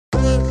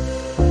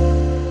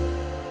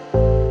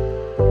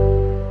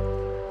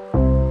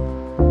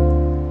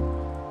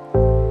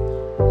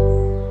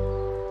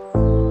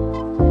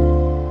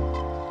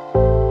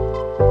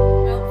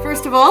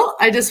of all,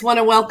 I just want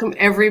to welcome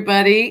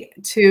everybody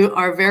to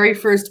our very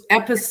first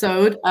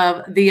episode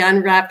of The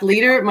Unwrapped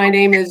Leader. My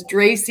name is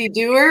Dracy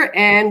Dewar,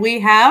 and we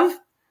have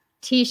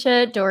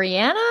Tisha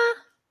Doriana.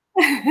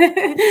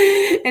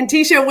 And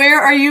Tisha,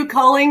 where are you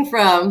calling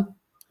from?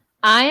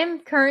 I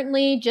am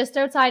currently just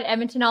outside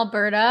Edmonton,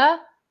 Alberta,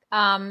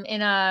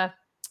 in a,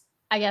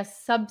 I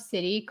guess,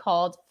 sub-city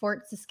called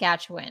Fort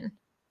Saskatchewan.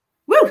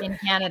 Woo! In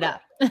Canada.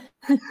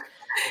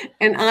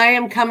 And I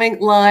am coming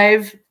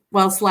live,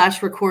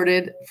 /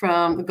 recorded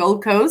from the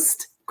Gold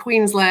Coast,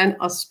 Queensland,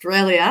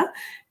 Australia.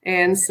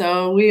 And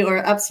so we are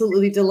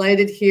absolutely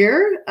delighted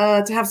here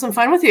to have some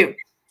fun with you.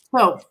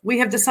 So we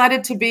have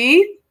decided to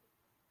be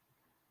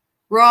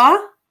raw,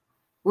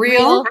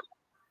 real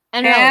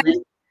and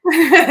relevant.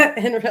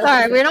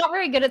 Sorry, we're not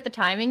very good at the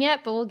timing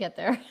yet, but we'll get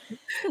there.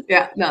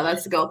 Yeah, no,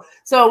 that's the goal.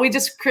 So we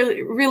just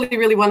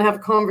really want to have a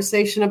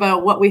conversation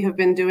about what we have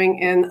been doing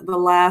in the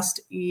last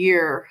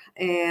year.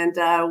 And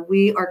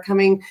we are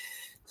coming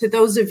to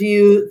those of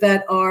you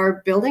that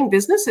are building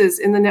businesses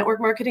in the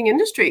network marketing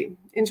industry,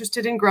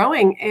 interested in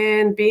growing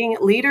and being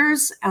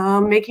leaders,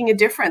 making a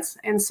difference.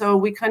 And so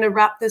we kind of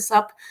wrap this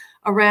up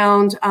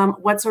around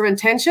what's our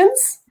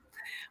intentions,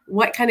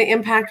 what kind of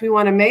impact we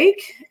want to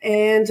make,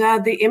 and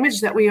the image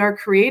that we are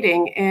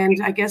creating.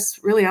 And I guess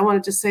really I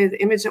wanted to say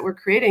the image that we're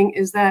creating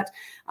is that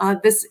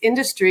this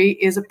industry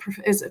is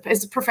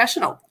a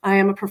professional. I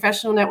am a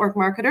professional network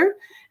marketer,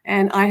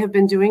 and I have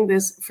been doing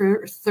this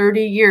for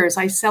 30 years.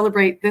 I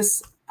celebrate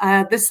this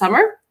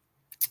summer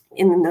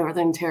in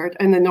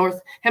the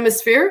North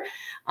Hemisphere,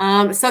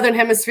 Southern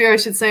Hemisphere, I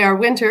should say, our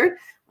winter.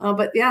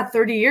 But yeah,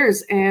 30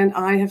 years, and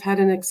I have had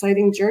an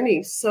exciting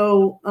journey.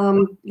 So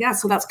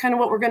so that's kind of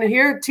what we're going to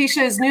hear.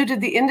 Tisha is new to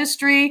the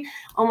industry,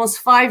 almost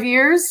 5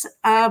 years,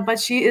 but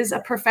she is a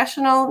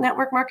professional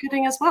network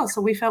marketing as well.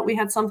 So we felt we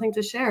had something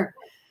to share.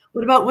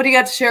 What do you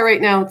got to share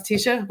right now,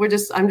 Tisha?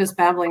 I'm just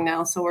babbling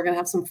now, so we're going to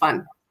have some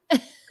fun.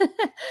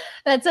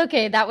 That's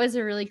okay. That was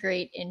a really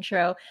great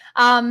intro.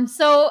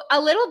 So a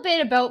little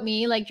bit about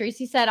me, like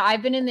Dracy said,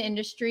 I've been in the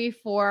industry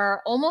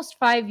for almost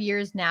 5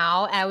 years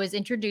now. I was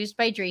introduced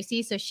by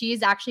Dracy. So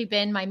she's actually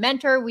been my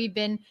mentor. We've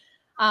been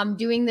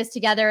doing this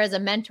together as a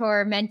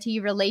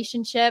mentor-mentee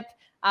relationship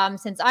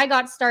since I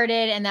got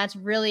started. And that's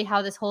really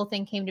how this whole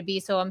thing came to be.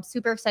 So I'm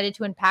super excited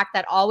to unpack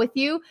that all with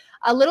you.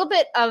 A little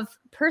bit of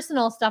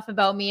personal stuff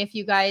about me, if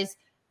you guys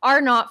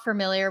are not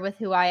familiar with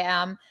who I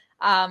am.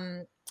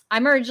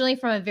 I'm originally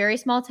from a very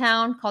small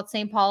town called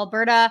St. Paul,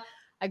 Alberta.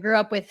 I grew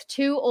up with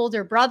 2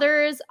 older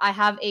brothers. I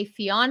have a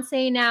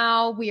fiance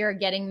now. We are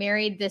getting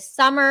married this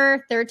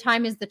summer. 3rd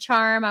time is the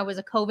charm. I was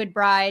a COVID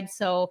bride,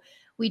 so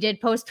we did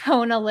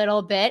postpone a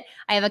little bit.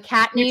 I have a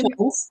cat named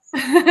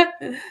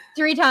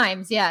 3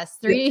 times. Yes,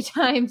 3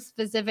 times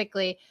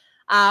specifically.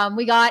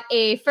 We got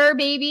a fur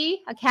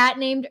baby, a cat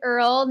named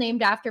Earl,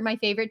 named after my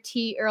favorite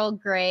tea, Earl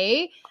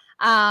Grey.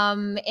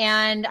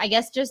 And I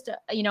guess just,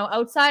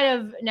 outside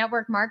of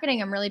network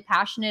marketing, I'm really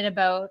passionate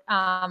about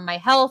my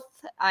health.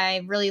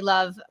 I really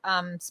love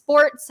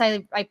sports.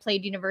 I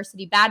played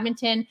university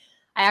badminton.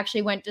 I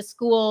actually went to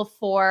school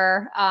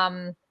for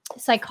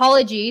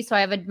psychology. So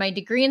I have my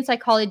degree in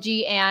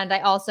psychology, and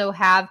I also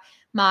have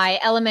my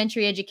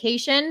elementary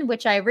education,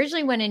 which I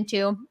originally went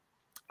into.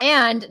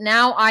 And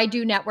now I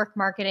do network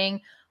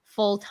marketing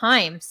full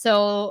time.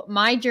 So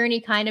my journey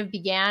kind of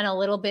began a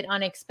little bit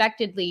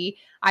unexpectedly.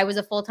 I was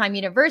a full-time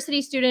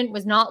university student,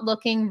 was not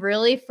looking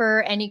really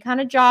for any kind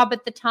of job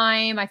at the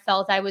time. I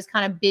felt I was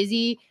kind of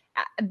busy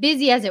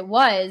as it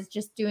was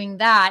just doing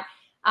that.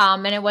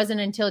 And it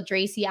wasn't until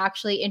Dracy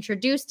actually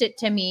introduced it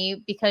to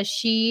me, because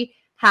she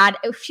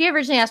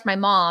originally asked my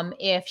mom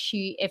if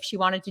she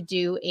wanted to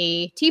do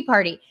a tea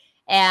party.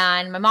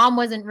 And my mom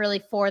wasn't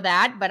really for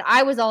that, but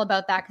I was all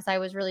about that because I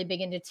was really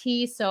big into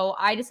tea. So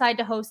I decided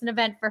to host an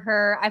event for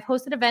her. I've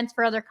hosted events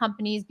for other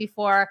companies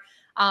before,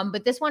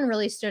 but this one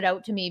really stood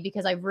out to me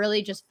because I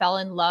really just fell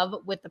in love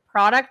with the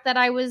product that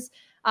I was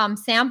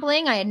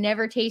sampling. I had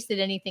never tasted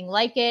anything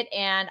like it,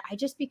 and I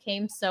just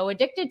became so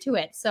addicted to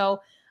it. So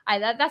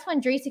that's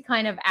when Dracy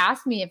kind of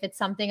asked me if it's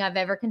something I've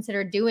ever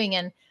considered doing.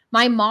 And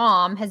my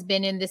mom has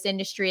been in this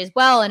industry as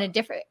well, in a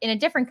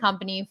different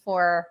company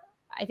for,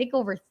 I think,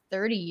 over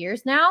 30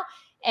 years now.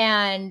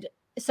 And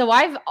so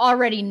I've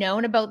already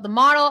known about the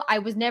model. I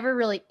was never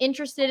really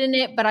interested in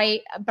it, but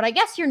I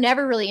guess you're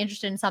never really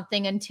interested in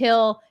something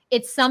until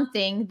it's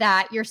something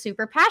that you're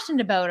super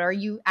passionate about or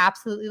you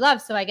absolutely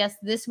love. So I guess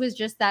this was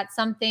just that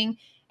something.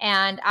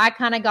 And I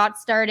kind of got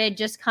started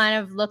just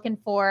kind of looking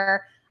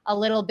for a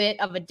little bit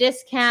of a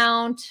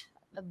discount,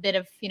 a bit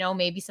of,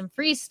 maybe some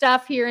free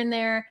stuff here and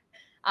there.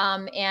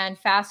 And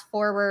fast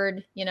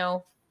forward,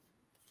 4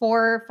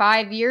 or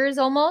 5 years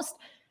almost.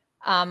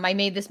 I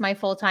made this my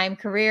full-time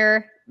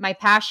career, my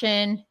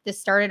passion. This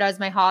started as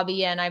my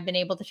hobby, and I've been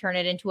able to turn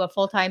it into a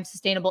full-time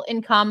sustainable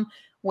income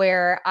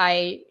where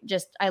I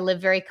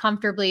live very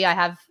comfortably.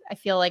 I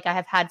feel like I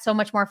have had so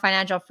much more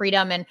financial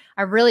freedom, and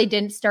I really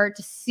didn't start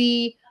to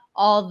see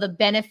all the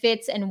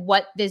benefits and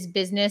what this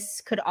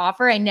business could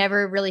offer. I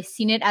never really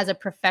seen it as a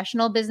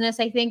professional business,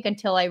 I think,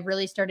 until I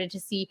really started to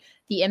see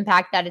the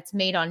impact that it's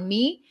made on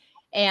me.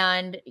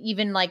 And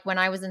even like when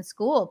I was in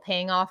school,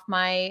 paying off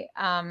my,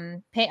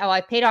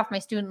 I paid off my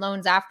student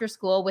loans after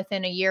school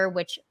within a year,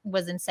 which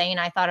was insane.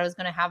 I thought I was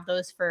going to have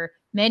those for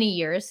many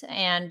years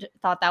and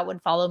thought that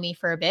would follow me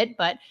for a bit.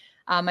 But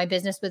my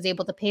business was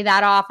able to pay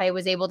that off. I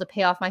was able to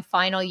pay off my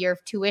final year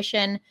of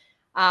tuition.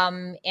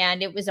 And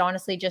it was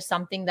honestly just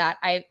something that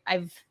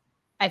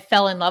I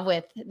fell in love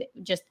with,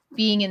 just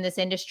being in this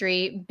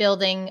industry,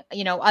 building,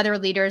 other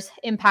leaders,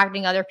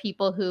 impacting other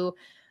people who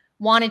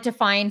wanted to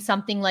find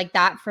something like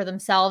that for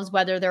themselves,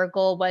 whether their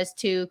goal was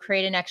to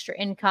create an extra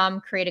income,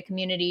 create a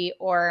community,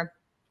 or,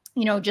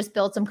 just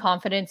build some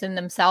confidence in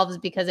themselves.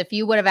 Because if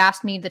you would have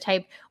asked me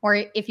or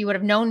if you would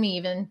have known me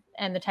even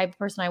and the type of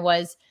person I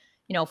was,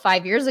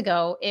 5 years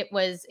ago,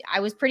 I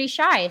was pretty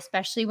shy,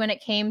 especially when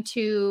it came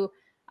to,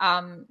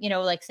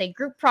 like say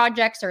group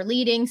projects or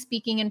leading,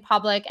 speaking in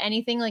public,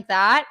 anything like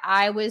that.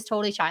 I was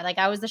totally shy. Like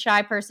I was the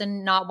shy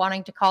person, not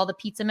wanting to call the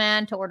pizza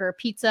man to order a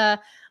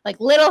pizza, like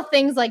little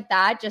things like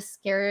that just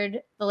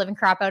scared the living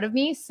crap out of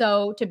me.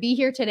 So to be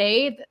here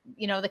today,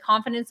 the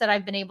confidence that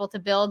I've been able to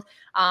build,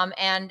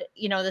 and,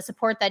 the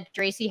support that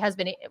Tracy has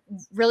been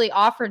really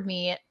offered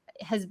me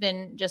has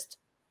been just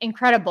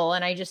incredible.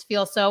 And I just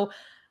feel so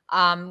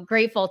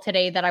grateful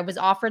today that I was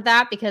offered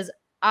that, because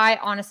I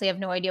honestly have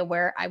no idea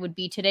where I would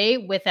be today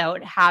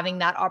without having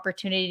that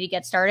opportunity to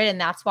get started.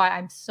 And that's why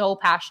I'm so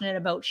passionate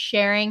about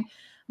sharing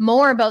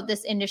more about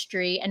this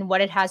industry and what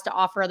it has to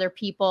offer other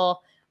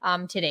people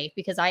today,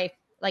 because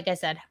like I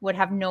said, would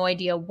have no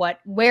idea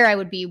where I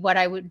would be, what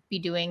I would be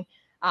doing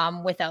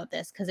without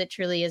this, because it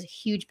truly is a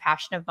huge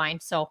passion of mine.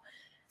 So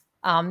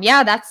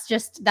that's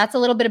a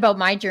little bit about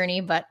my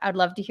journey, but I'd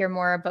love to hear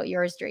more about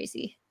yours,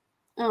 Tracy.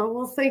 Oh,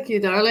 well, thank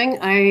you, darling.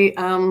 I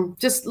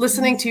just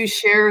listening to you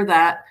share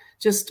that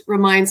just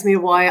reminds me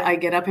of why I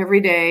get up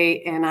every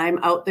day and I'm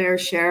out there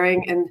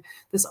sharing and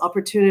this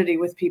opportunity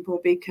with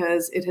people,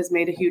 because it has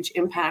made a huge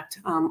impact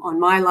on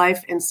my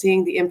life, and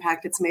seeing the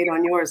impact it's made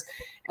on yours.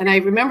 And I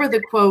remember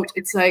the quote,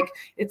 it's like,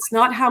 it's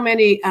not how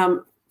many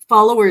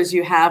followers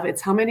you have,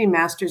 it's how many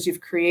masters you've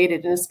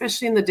created. And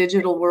especially in the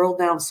digital world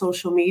now of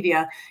social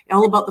media,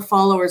 all about the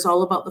followers.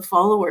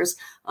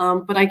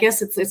 But I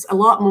guess it's a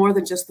lot more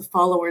than just the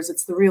followers.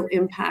 It's the real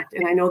impact.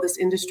 And I know this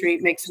industry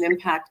makes an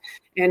impact.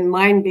 And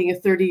mine being a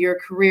 30-year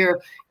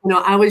career,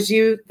 I was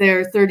you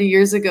there 30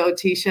 years ago,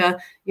 Tisha.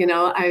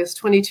 I was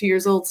 22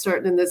 years old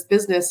starting in this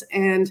business,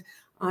 and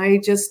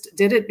I just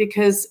did it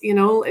because,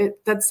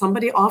 that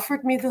somebody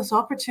offered me this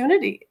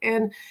opportunity.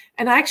 And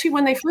actually,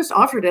 when they first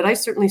offered it, I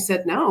certainly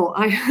said no.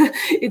 I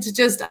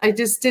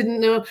just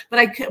didn't know,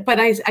 but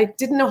I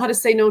didn't know how to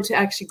say no to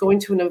actually going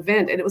to an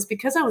event. And it was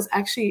because I was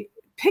actually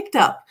picked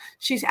up.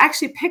 She's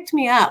actually picked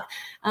me up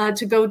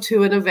to go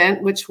to an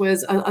event, which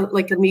was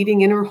like a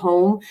meeting in her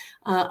home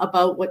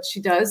about what she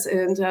does.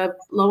 And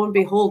lo and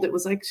behold, it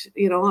was like,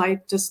 I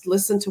just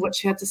listened to what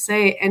she had to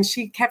say. And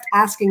she kept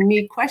asking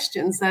me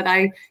questions that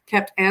I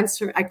kept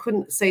answering. I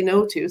couldn't say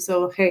no to.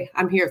 So, hey,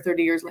 I'm here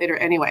 30 years later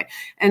anyway.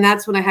 And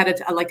that's when I had a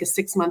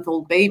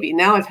 6-month-old baby.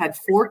 Now I've had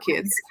 4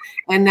 kids.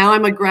 And now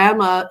I'm a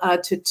grandma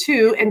to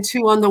 2 and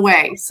 2 on the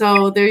way.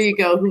 So there you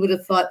go. Who would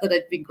have thought that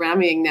I'd be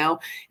Grammying now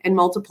and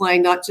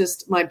multiplying not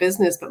just my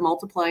business, but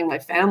multiplying my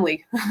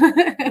family.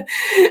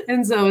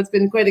 And so it's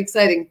been quite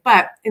exciting.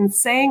 But in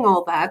saying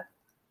all that,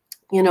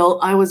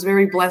 I was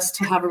very blessed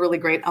to have a really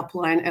great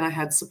upline, and I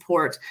had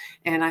support,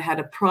 and I had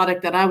a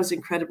product that I was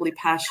incredibly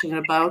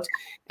passionate about.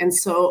 And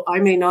so I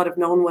may not have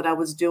known what I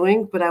was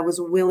doing, but I was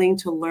willing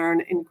to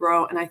learn and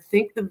grow. And I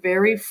think the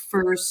very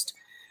first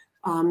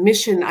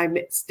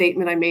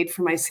statement I made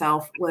for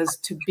myself was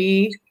to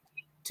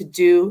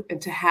do,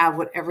 and to have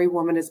what every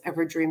woman has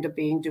ever dreamed of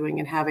being, doing,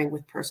 and having,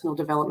 with personal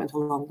development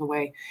along the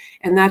way.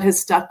 And that has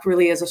stuck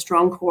really as a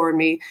strong core in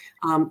me.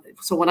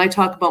 So when I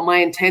talk about my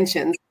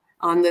intentions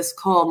on this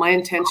call, my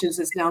intentions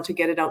is now to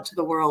get it out to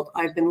the world.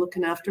 I've been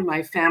looking after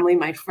my family,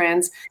 my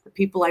friends, the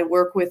people I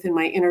work with in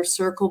my inner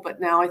circle,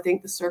 but now I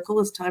think the circle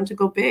is time to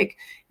go big.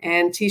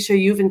 And Tisha,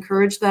 you've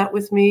encouraged that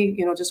with me,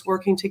 just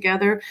working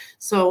together.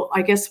 So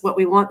I guess what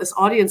we want this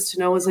audience to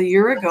know is, a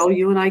year ago,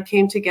 you and I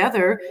came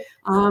together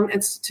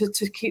and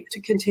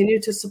to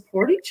continue to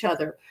support each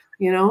other.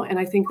 And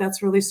I think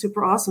that's really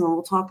super awesome. And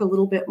we'll talk a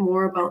little bit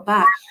more about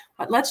that.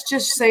 But let's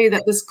just say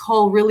that this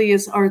call really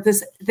is, or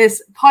this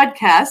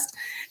podcast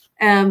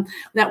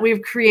that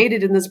we've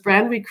created, and this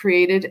brand we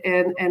created,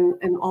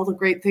 and all the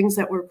great things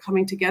that we're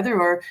coming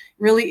together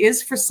really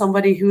is for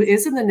somebody who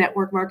is in the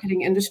network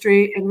marketing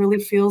industry and really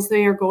feels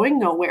they are going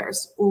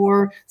nowheres,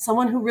 or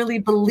someone who really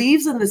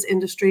believes in this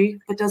industry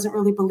but doesn't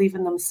really believe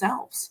in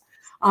themselves.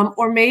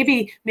 Or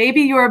maybe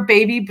you're a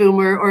baby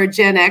boomer or a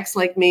Gen X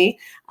like me,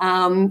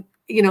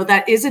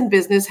 that is in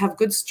business, have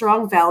good,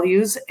 strong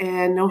values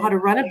and know how to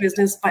run a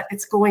business, but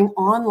it's going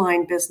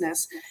online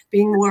business,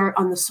 being more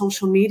on the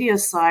social media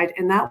side.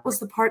 And that was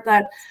the part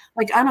that,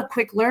 I'm a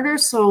quick learner.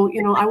 So,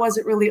 I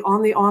wasn't really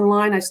on the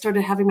online. I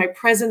started having my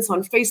presence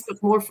on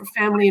Facebook more for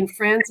family and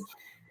friends.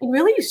 And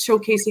really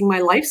showcasing my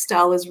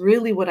lifestyle is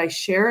really what I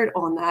shared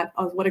on that,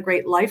 of what a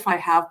great life I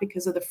have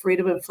because of the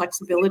freedom and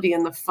flexibility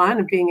and the fun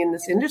of being in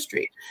this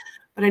industry.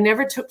 But I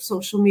never took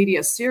social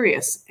media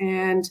serious.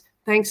 And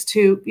thanks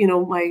to,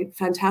 my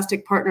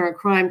fantastic partner in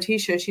crime,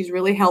 Tisha, she's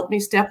really helped me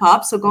step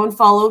up. So go and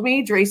follow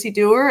me, Tracy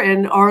Dewar,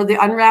 or the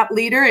Unwrapped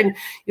Leader, and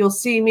you'll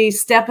see me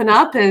stepping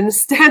up and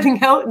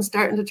standing out and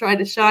starting to try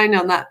to shine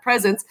on that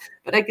presence.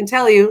 But I can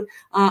tell you,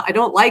 I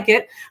don't like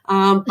it,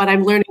 but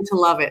I'm learning to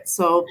love it.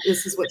 So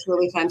this is what's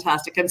really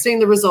fantastic. I'm seeing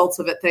the results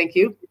of it. Thank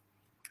you.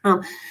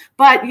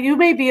 But you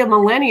may be a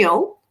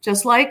millennial,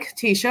 just like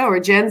Tisha, or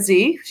Gen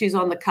Z, she's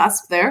on the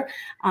cusp there,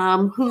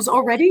 who's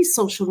already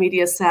social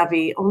media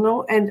savvy,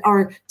 and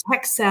are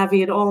tech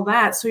savvy and all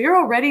that. So you're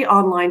already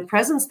online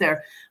presence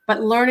there,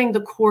 but learning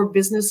the core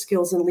business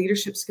skills and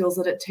leadership skills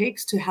that it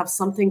takes to have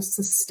something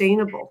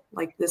sustainable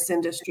like this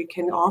industry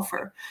can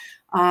offer.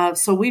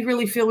 So we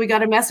really feel we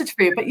got a message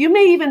for you. But you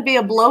may even be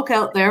a bloke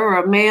out there, or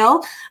a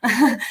male,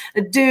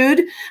 a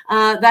dude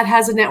that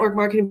has a network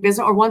marketing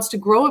business or wants to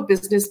grow a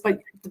business. But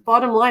the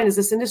bottom line is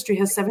this industry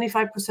has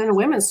 75% of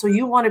women. So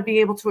you want to be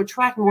able to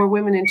attract more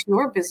women into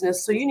your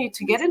business. So you need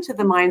to get into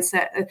the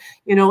mindset,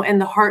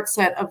 and the heart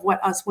set of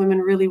what us women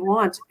really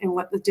want and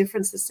what the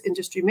difference this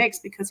industry makes,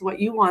 because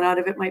what you want out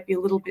of it might be a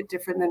little bit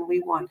different than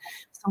we want.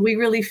 So we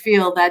really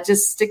feel that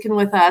just sticking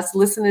with us,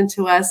 listening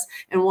to us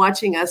and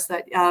watching us,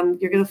 that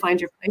you're going to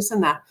find your place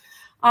in that.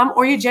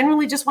 Or you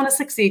genuinely just want to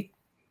succeed.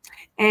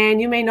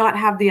 And you may not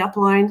have the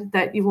upline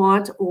that you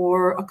want,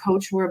 or a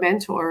coach or a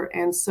mentor.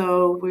 And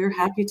so we're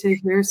happy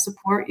to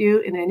support you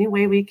in any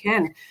way we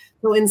can.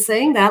 So in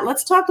saying that,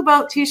 let's talk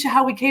about, Tisha,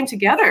 how we came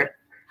together.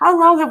 How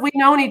long have we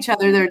known each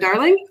other there,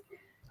 darling?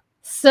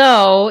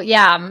 So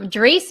yeah,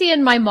 Dracy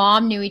and my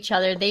mom knew each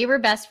other. They were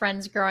best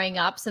friends growing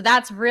up. So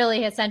that's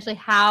really essentially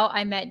how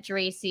I met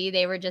Dracy.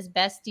 They were just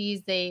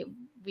besties.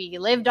 We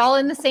lived all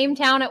in the same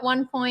town at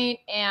one point,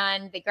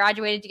 and they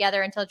graduated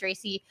together until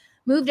Dracy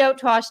moved out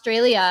to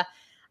Australia.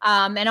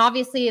 And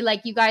obviously,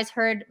 like you guys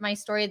heard my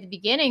story at the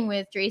beginning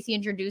with Dracy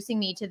introducing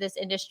me to this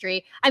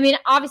industry. I mean,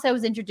 obviously I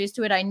was introduced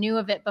to it. I knew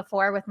of it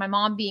before with my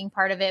mom being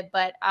part of it,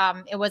 but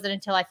it wasn't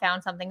until I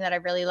found something that I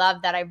really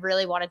loved that I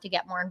really wanted to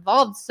get more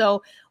involved.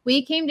 So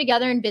we came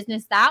together in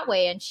business that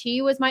way. And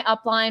she was my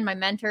upline, my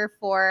mentor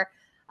for,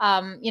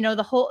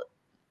 the whole,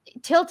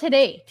 till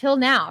today, till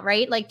now,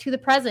 right? Like to the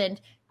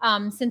present,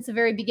 since the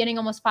very beginning,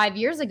 almost 5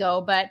 years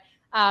ago. But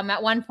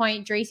at one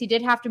point, Dracy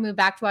did have to move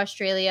back to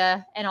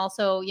Australia and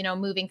also,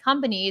 moving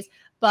companies.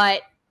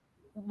 But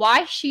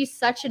why she's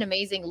such an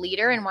amazing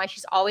leader and why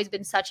she's always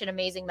been such an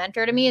amazing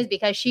mentor to me is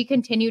because she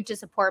continued to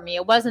support me.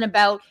 It wasn't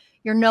about,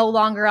 you're no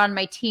longer on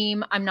my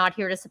team, I'm not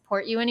here to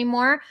support you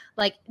anymore.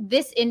 Like,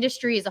 this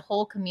industry is a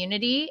whole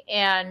community.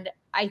 And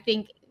I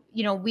think,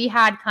 we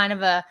had kind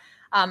of a,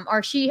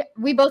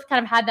 we both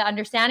kind of had the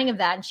understanding of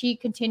that. And she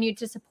continued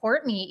to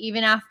support me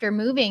even after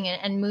moving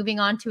and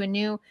moving on to a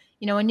new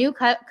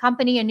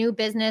company, a new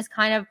business,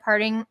 kind of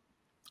parting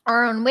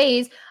our own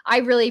ways. I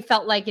really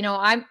felt like,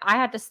 I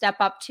had to step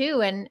up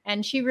too.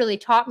 And she really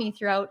taught me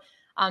throughout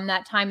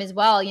that time as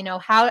well,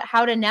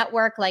 how to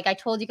network. Like I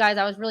told you guys,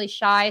 I was really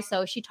shy.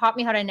 So she taught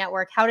me how to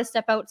network, how to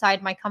step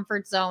outside my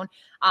comfort zone,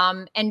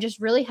 and just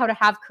really how to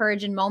have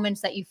courage in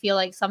moments that you feel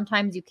like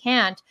sometimes you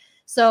can't.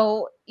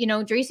 So,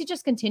 Dracy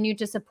just continued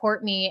to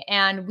support me,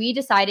 and we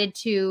decided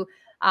to,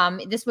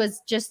 this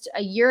was just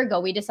a year ago,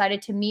 we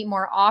decided to meet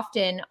more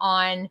often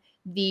on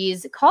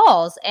these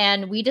calls,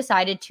 and we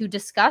decided to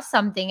discuss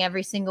something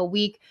every single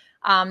week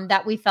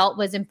that we felt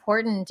was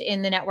important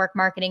in the network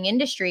marketing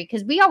industry.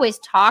 Because we always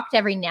talked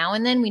every now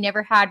and then. We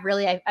never had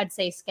really, I'd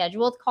say,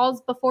 scheduled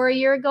calls before a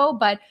year ago,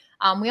 but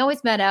we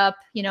always met up.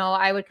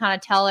 I would kind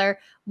of tell her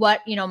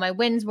what, my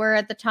wins were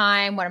at the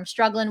time, what I'm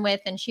struggling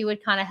with, and she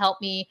would kind of help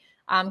me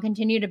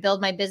continue to build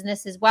my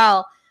business as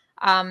well.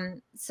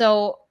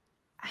 So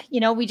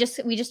we just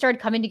started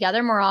coming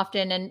together more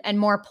often and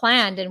more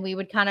planned. And we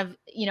would kind of,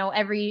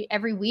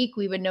 every week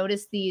we would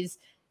notice these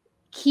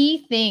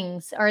key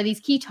things or these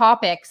key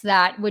topics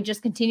that would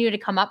just continue to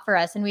come up for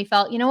us. And we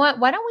felt,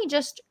 why don't we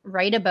just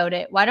write about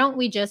it? Why don't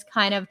we just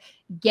kind of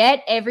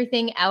get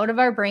everything out of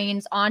our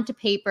brains onto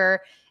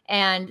paper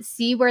and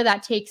see where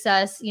that takes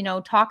us,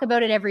 talk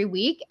about it every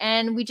week.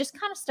 And we just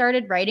kind of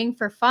started writing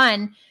for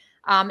fun.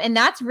 And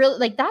that's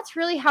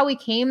really how we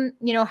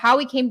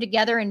came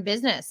together in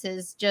business,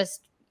 is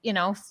just,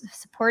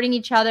 supporting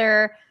each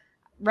other,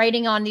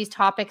 writing on these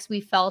topics we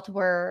felt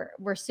were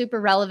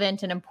super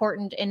relevant and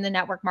important in the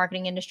network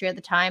marketing industry at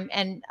the time.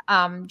 And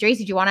Dracy,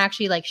 do you want to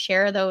actually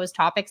share those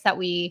topics that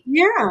we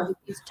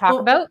talk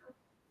about?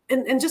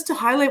 And just to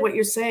highlight what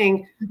you're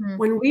saying,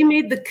 when we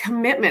made the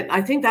commitment,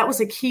 I think that was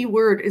a key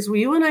word, is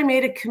you and I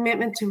made a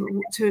commitment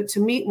to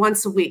meet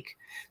once a week.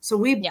 So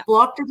we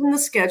blocked it in the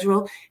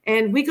schedule,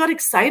 and we got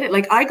excited.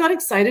 Like, I got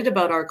excited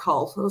about our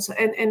call,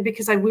 and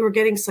because we were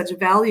getting such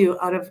value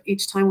out of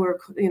each time we were,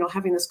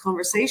 having this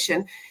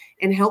conversation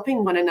and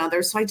helping one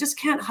another. So I just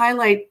can't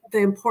highlight the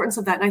importance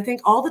of that. And I think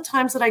all the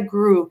times that I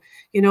grew,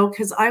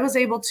 because I was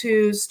able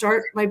to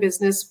start my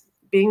business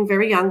being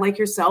very young, like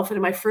yourself, and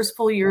in my first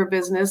full year of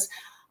business,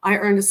 I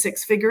earned a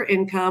 6-figure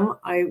income.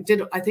 I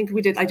did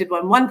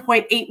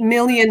 $1.8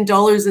 million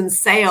in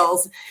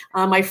sales,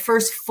 my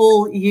first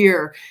full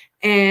year.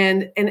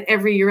 And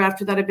every year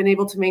after that, I've been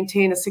able to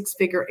maintain a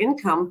 6-figure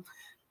income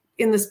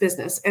in this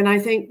business. And I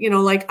think,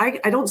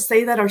 I don't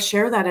say that or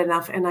share that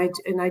enough. And I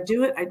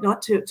do it,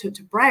 not to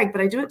brag,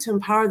 but I do it to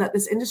empower that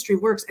this industry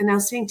works. And now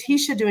seeing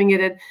Tisha doing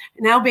it, and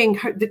now being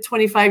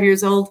 25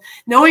 years old,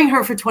 knowing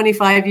her for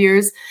 25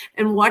 years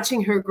and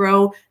watching her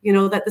grow,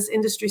 that this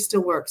industry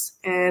still works.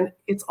 And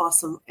it's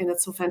awesome. And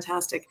it's so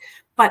fantastic.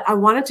 But I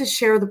wanted to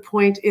share the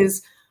point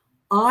is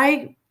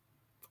I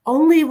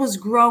only was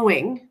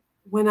growing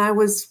when I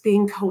was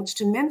being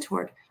coached and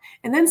mentored.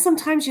 And then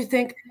sometimes you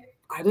think,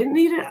 I didn't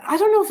need it. I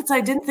don't know if it's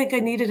I didn't think I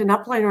needed an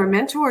upline or a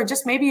mentor, or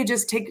just maybe you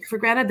just take it for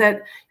granted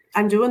that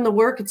I'm doing the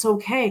work. It's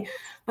okay.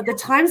 But the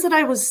times that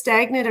I was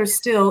stagnant or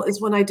still is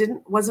when I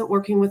wasn't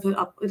working with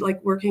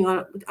working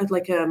on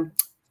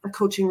a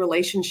coaching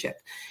relationship.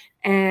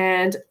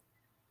 And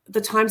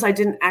the times I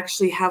didn't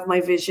actually have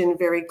my vision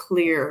very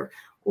clear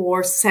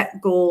or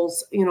set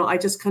goals, I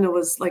just kind of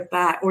was like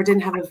that, or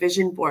didn't have a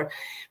vision board.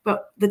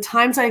 But the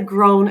times I've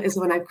grown is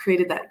when I've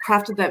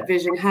crafted that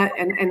vision,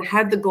 and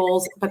had the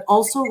goals, but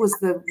also was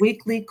the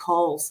weekly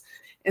calls.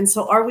 And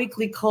so our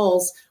weekly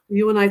calls,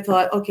 you and I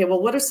thought, okay,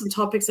 well, what are some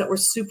topics that were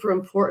super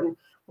important?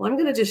 Well, I'm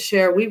going to just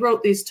share. We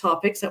wrote these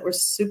topics that were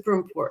super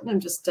important.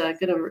 I'm just going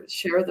to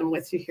share them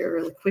with you here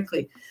really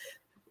quickly.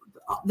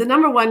 The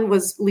number one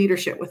was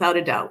leadership, without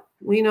a doubt.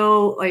 We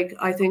know,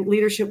 I think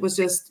leadership was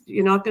just,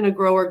 you're not going to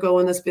grow or go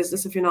in this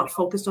business if you're not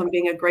focused on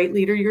being a great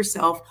leader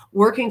yourself,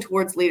 working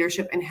towards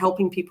leadership and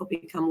helping people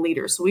become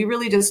leaders. So we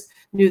really just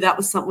knew that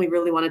was something we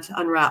really wanted to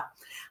unwrap.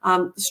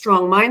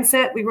 Strong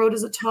mindset, we wrote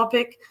as a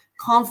topic,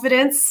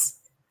 confidence,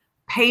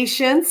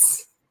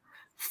 patience,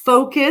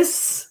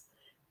 focus,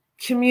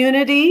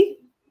 community,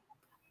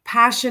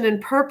 passion and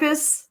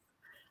purpose,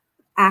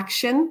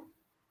 action,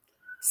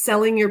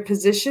 selling your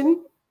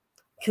position,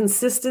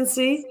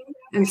 consistency,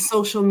 and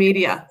social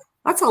media.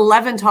 That's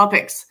 11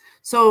 topics.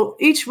 So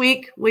each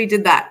week we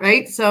did that,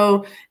 right?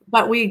 So,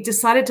 but we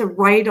decided to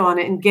write on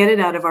it and get it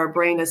out of our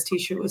brain, as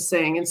Tisha was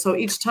saying. And so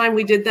each time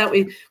we did that,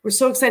 we were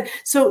so excited.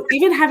 So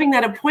even having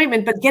that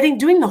appointment, but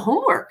doing the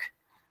homework.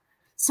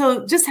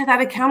 So just had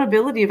that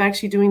accountability of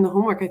actually doing the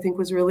homework, I think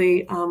was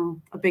really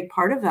a big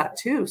part of that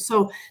too.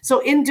 So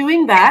in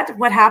doing that,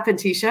 what happened,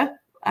 Tisha,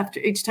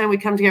 after each time we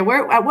come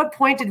together, at what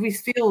point did we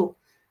feel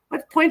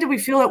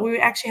that we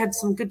actually had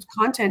some good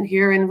content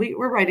here and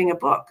we're writing a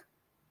book?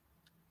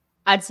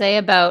 I'd say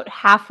about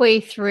halfway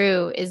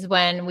through is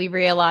when we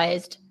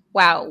realized,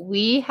 wow,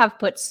 we have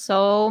put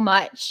so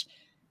much,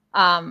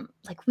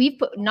 we've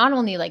put not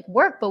only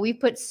work, but we've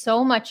put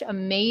so much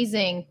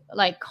amazing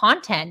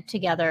content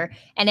together.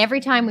 And every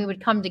time we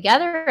would come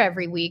together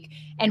every week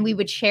and we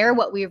would share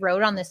what we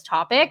wrote on this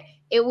topic,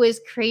 it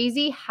was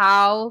crazy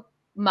how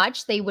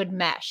much they would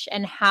mesh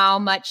and how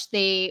much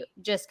they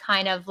just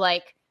kind of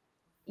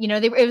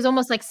it was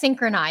almost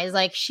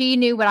synchronized. She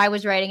knew what I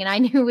was writing and I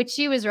knew what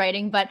she was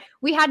writing, but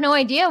we had no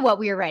idea what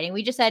we were writing.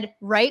 We just said,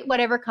 write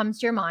whatever comes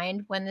to your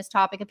mind when this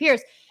topic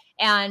appears.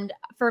 And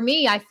for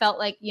me, I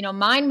felt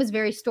mine was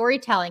very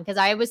storytelling because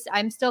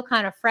I'm still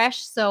kind of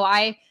fresh. So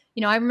I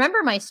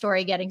remember my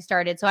story getting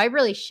started. So I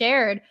really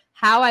shared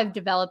how I've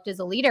developed as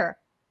a leader,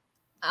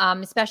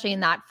 especially in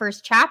that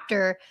first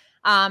chapter.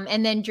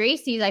 And then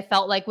Tracy's, I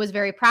felt was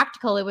very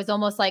practical. It was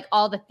almost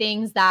all the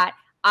things that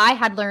I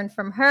had learned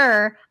from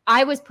her,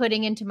 I was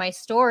putting into my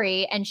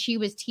story and she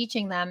was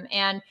teaching them.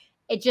 And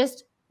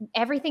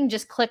everything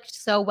just clicked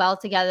so well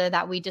together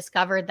that we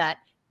discovered that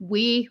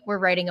we were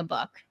writing a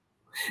book.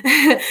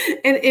 And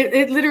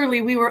it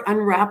literally, we were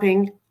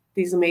unwrapping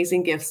these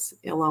amazing gifts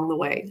along the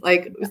way.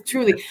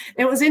 Truly.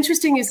 It was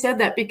interesting you said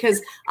that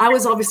because I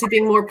was obviously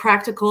being more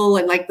practical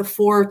and the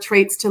 4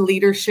 traits to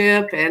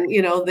leadership and,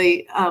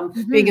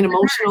 being an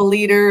emotional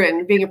leader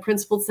and being a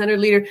principle-centered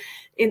leader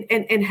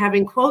and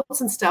having quotes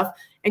and stuff.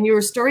 And you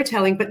were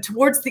storytelling. But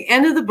towards the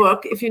end of the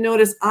book, if you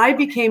notice, I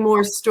became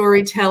more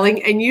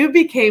storytelling and you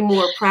became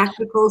more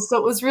practical. So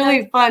it was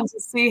really fun to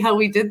see how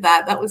we did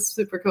that. That was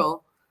super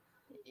cool.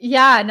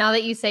 Yeah, now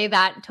that you say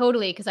that,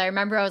 totally. Because I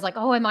remember I was like,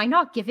 oh, am I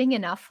not giving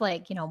enough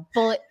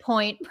bullet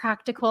point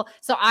practical?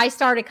 So I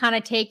started kind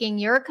of taking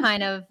your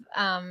kind of,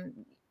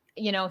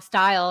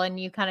 style and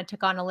you kind of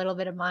took on a little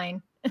bit of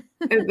mine.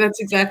 And that's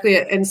exactly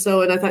it. And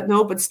I thought,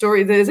 no, but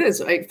story, this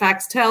is right.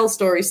 Facts tell,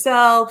 stories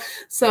sell.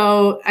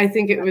 So I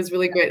think it was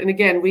really great. And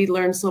again, we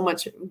learned so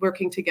much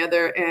working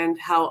together and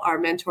how our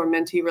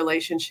mentor-mentee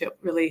relationship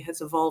really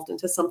has evolved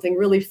into something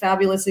really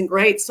fabulous and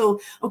great. So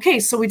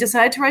we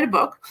decided to write a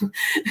book.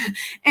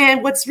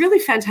 And what's really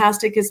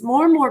fantastic is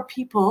more and more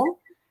people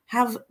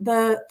have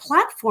the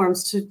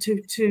platforms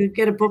to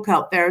get a book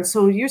out there. And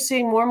so you're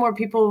seeing more and more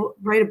people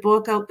write a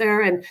book out there.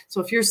 And so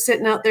if you're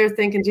sitting out there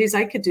thinking, geez,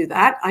 I could do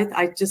that,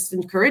 I just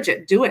encourage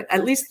it. Do it.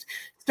 At least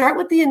start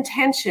with the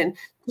intention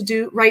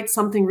to write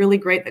something really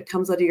great that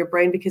comes out of your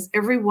brain, because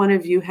every one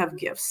of you have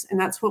gifts. And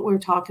that's what we're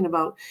talking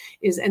about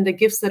and the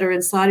gifts that are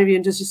inside of you,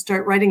 and just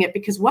start writing it.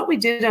 Because what we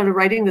did out of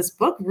writing this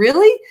book,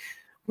 really,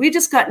 we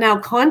just got now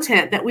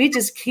content that we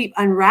just keep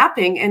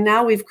unwrapping. And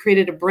now we've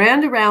created a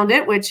brand around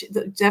it, which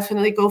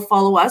definitely go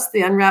follow us,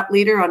 The Unwrapped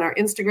Leader, on our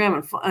Instagram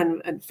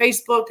and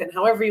Facebook, and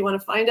however you want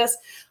to find us,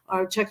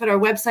 or check out our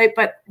website.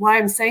 But why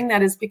I'm saying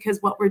that is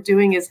because what we're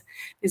doing is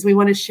we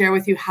want to share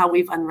with you how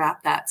we've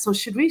unwrapped that. So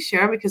should we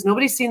share? Because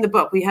nobody's seen the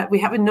book. We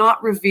haven't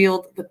not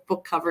revealed the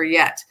book cover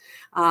yet.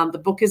 The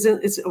book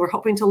we're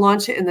hoping to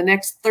launch it in the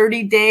next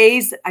 30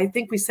 days. I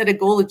think we set a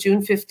goal of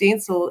June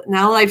 15th. So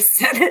now I've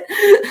said it.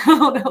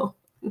 Oh no.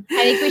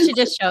 I think we should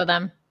just show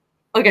them.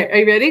 Okay. Are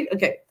you ready?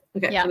 Okay.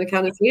 Yeah. On the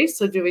count of three.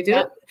 So do we do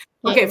Yep.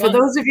 it? Okay. For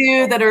those of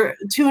you that are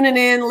tuning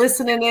in,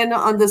 listening in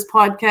on this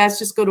podcast,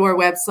 just go to our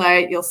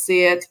website. You'll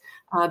see it.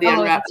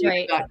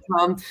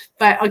 TheUnwrappedLeader.com.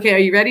 But okay. Are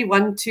you ready?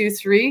 1, 2,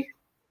 3.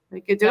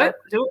 We could do it.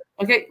 Do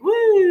it. Okay.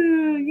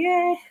 Woo.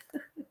 Yay.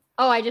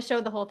 Oh, I just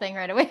showed the whole thing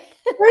right away.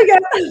 There we go.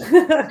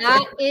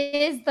 That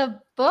is the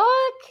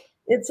book.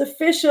 It's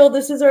official.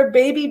 This is our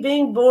baby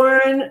being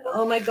born.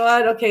 Oh my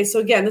God. Okay. So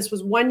again, this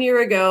was 1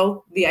 year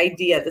ago, the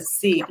idea, the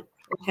seed.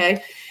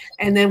 Okay.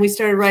 And then we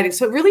started writing.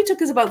 So it really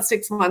took us about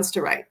 6 months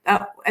to write.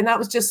 And that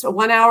was just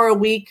 1 hour a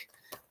week,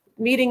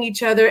 meeting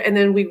each other. And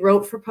then we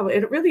wrote for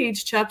really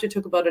each chapter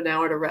took about an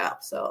hour to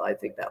wrap. So I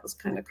think that was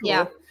kind of cool.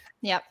 Yeah.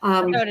 Yeah.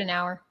 About an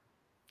hour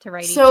to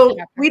write. So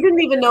we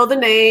didn't even know the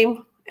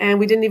name. And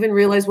we didn't even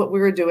realize what we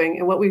were doing.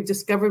 And what we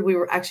discovered we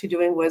were actually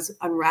doing was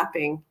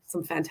unwrapping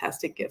some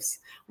fantastic gifts.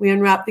 We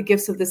unwrapped the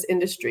gifts of this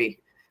industry,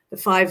 the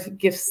 5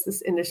 gifts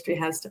this industry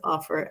has to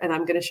offer. And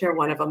I'm going to share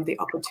one of them, the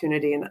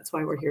opportunity. And that's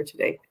why we're here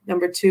today.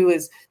 Number 2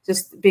 is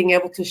just being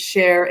able to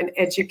share and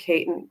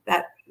educate. And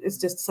that is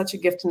just such a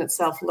gift in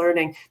itself,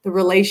 learning the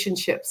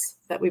relationships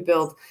that we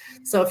build.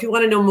 So if you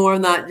want to know more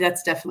on that,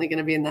 that's definitely going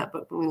to be in that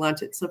book when we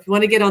launch it. So if you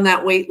want to get on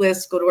that wait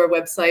list, go to our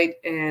website.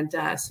 And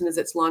as soon as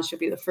it's launched, you'll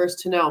be the first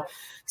to know.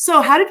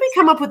 So how did we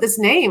come up with this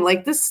name?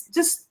 Like this,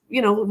 just,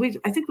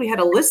 I think we had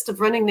a list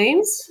of running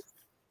names.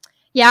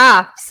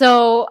 Yeah.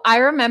 So I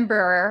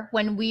remember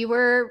when we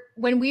were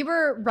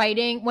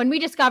writing, when we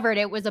discovered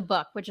it was a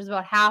book, which is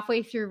about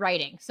halfway through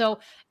writing. So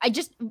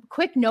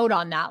quick note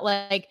on that,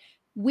 like,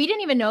 we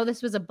didn't even know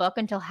this was a book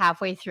until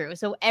halfway through.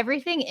 So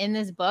everything in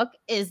this book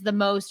is the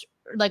most,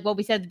 like what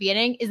we said at the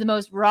beginning, is the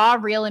most raw,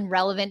 real, and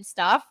relevant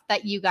stuff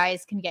that you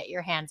guys can get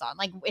your hands on.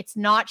 Like, it's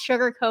not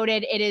sugar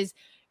coated. It is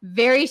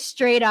very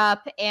straight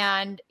up,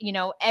 and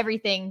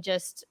everything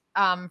just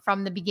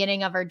from the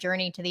beginning of our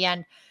journey to the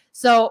end.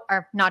 So,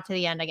 or not to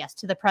the end, I guess,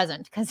 to the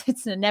present, because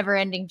it's a never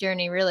ending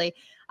journey, really.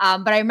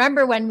 But I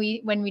remember when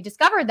we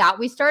discovered that,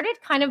 we started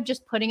kind of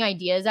just putting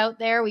ideas out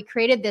there. We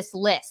created this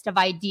list of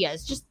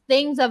ideas, just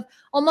things of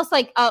almost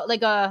like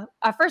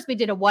first we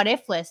did a what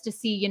if list to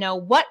see,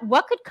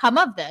 what could come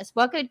of this?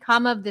 What could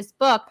come of this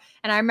book?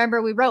 And I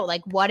remember we wrote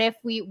like, what if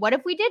we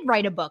did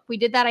write a book? We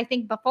did that, I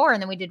think, before.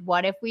 And then we did,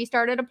 what if we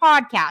started a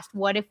podcast?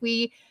 What if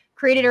we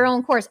created our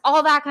own course,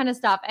 all that kind of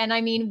stuff. And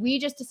I mean, we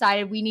just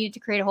decided we needed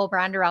to create a whole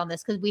brand around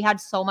this because we had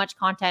so much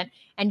content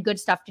and good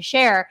stuff to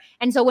share.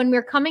 And so when we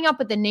were coming up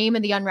with the name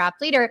of The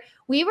Unwrapped Leader,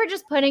 we were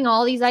just putting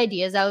all these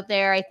ideas out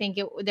there. I think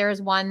there was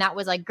one that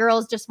was like,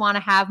 girls just want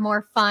to have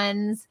more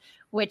funds,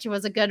 which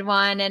was a good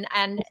one.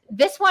 And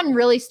this one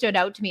really stood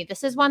out to me.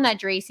 This is one that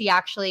Tracy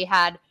actually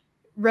had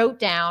wrote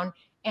down.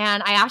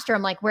 And I asked her,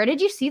 I'm like, where did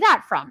you see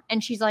that from?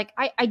 And she's like,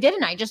 I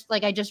didn't. I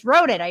just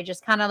wrote it. I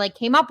just kind of like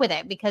came up with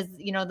it because,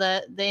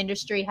 the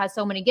industry has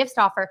so many gifts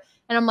to offer.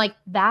 And I'm like,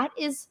 that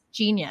is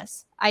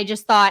genius. I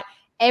just thought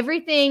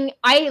everything,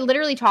 I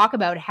literally talk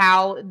about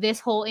how this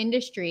whole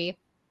industry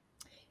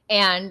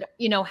and,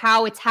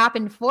 how it's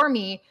happened for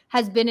me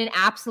has been an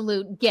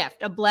absolute gift,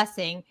 a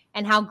blessing,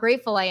 and how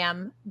grateful I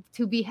am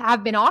to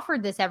have been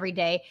offered this every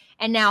day.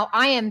 And now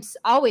I am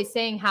always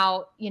saying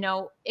how,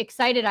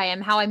 excited I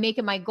am, how I make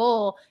it my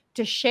goal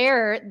to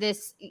share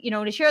this,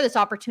 to share this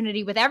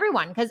opportunity with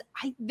everyone, because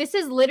this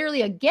is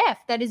literally a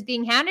gift that is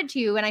being handed to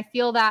you. And I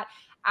feel that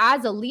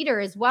as a leader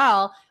as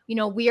well,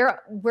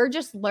 we're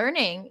just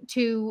learning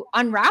to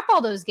unwrap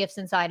all those gifts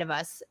inside of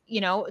us.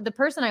 The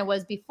person I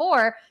was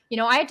before,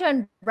 I had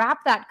to unwrap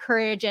that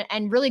courage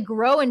and really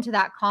grow into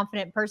that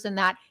confident person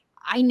that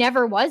I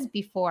never was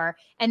before.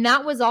 And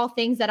that was all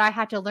things that I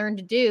had to learn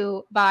to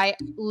do by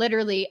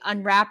literally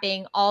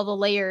unwrapping all the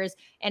layers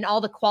and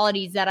all the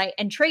qualities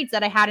and traits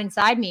that I had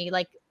inside me.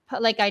 Like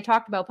I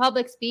talked about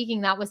public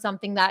speaking, that was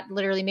something that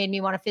literally made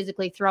me want to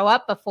physically throw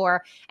up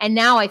before. And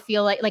now I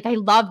feel like I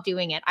love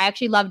doing it. I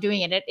actually love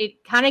doing it.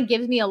 It kind of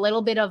gives me a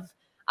little bit of,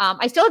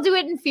 I still do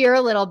it in fear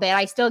a little bit.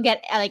 I still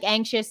get like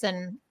anxious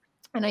and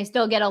I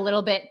still get a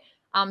little bit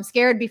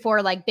scared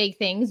before like big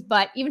things.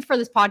 But even for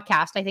this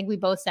podcast, I think we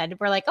both said,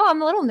 we're like, oh,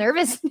 I'm a little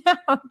nervous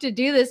now to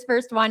do this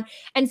first one.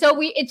 And so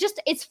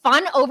it's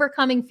fun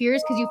overcoming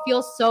fears because you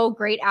feel so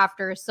great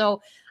after. So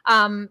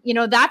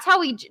that's how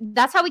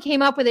we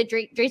came up with it.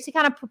 Tracy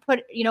kind of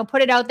put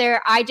it out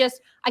there. I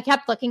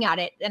kept looking at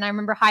it and I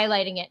remember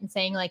highlighting it and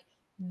saying like,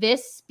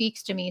 this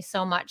speaks to me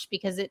so much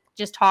because it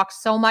just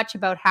talks so much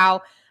about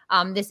how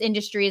this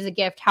industry is a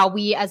gift, how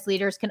we as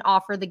leaders can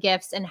offer the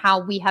gifts and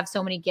how we have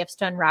so many gifts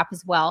to unwrap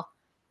as well.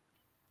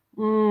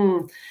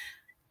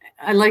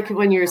 I like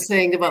when you're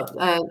saying about,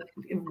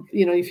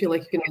 you feel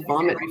like you're going to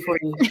vomit before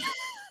you.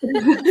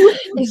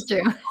 It's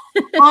true.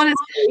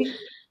 Honestly,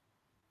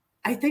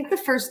 I think the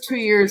first 2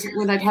 years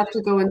when I'd have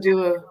to go and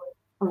do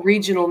a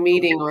regional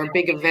meeting or a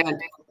big event,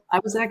 I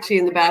was actually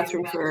in the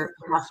bathroom for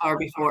a half hour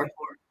before.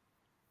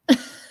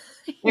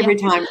 Every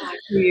time,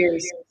 2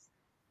 years.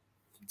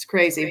 It's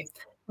crazy.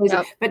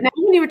 Yep. But now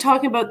when you were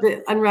talking about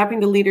the unwrapping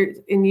the leader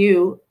in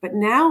you, but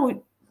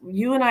now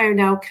you and I are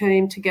now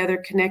came together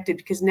connected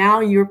because now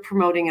you're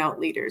promoting out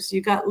leaders.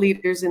 You got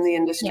leaders in the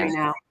industry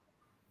now.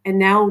 And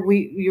now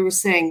you were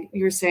saying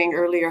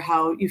earlier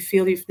how you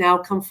feel you've now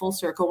come full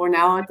circle. We're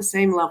now at the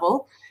same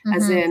level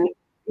as in,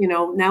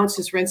 now it's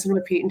just rinse and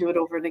repeat and do it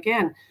over and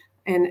again.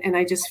 And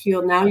I just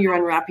feel now you're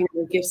unwrapping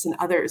your gifts in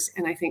others.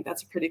 And I think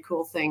that's a pretty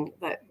cool thing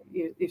that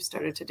you've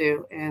started to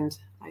do. And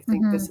I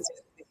think this is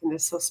making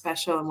this so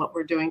special and what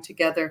we're doing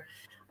together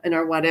in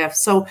our What If.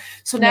 So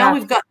now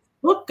we've got a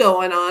book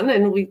going on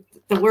and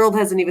the world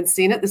hasn't even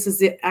seen it. This is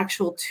the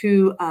actual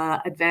 2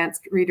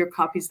 advanced reader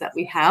copies that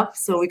we have.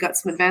 So we got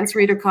some advanced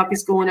reader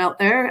copies going out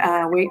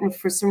there, waiting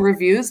for some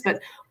reviews. But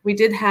we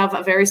did have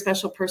a very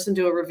special person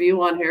do a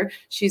review on here.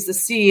 She's the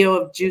CEO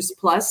of Juice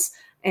Plus.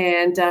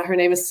 And her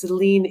name is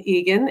Celine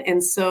Egan.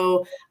 And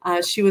so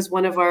she was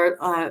one of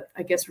our,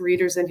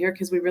 readers in here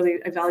because we really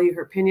value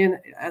her opinion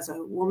as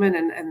a woman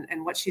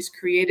and what she's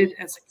created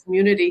as a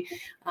community.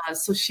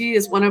 So she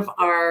is one of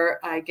our,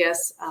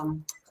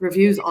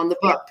 reviews on the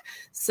book.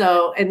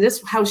 So, and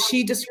this, how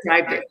she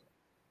described it.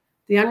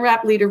 The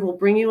Unwrapped Leader will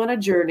bring you on a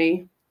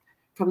journey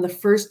from the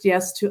first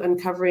yes to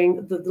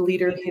uncovering the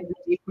leader hidden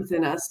deep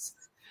within us.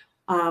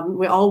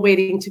 We're all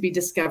waiting to be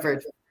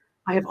discovered.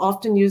 I have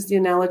often used the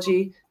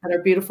analogy that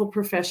our beautiful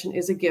profession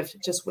is a gift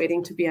just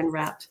waiting to be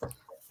unwrapped.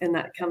 And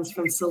that comes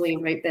from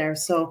Celine right there.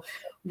 So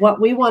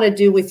what we want to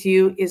do with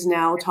you is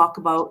now talk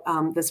about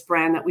this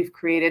brand that we've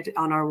created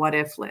on our What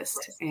If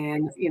list.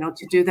 And,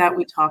 to do that,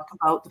 we talk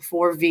about the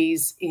 4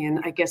 V's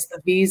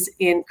the V's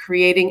in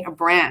creating a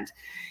brand.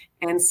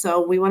 And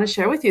so we want to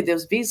share with you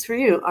those V's for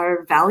you,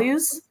 our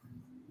values,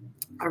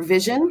 our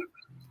vision,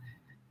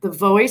 the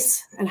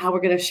voice, and how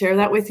we're going to share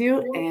that with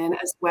you, and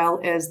as well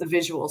as the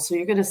visual. So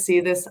you're going to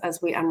see this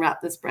as we unwrap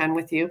this brand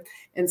with you.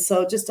 And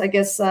so just,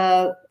 let's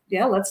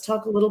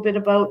talk a little bit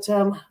about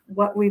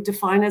what we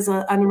define as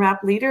an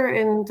unwrapped leader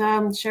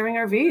and sharing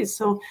our V's.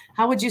 So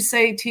how would you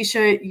say,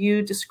 Tisha,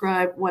 you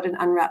describe what an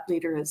unwrapped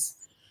leader is?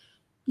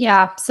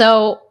 Yeah.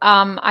 So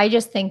I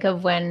just think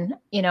of when,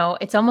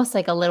 it's almost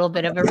like a little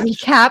bit of a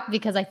recap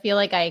because I feel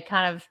like I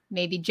kind of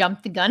maybe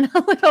jumped the gun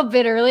a little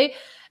bit early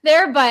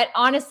there, but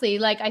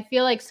honestly, I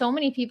feel like so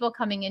many people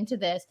coming into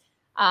this,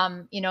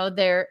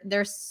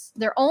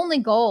 their only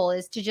goal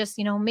is to just,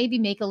 maybe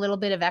make a little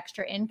bit of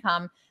extra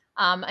income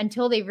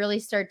until they really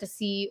start to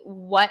see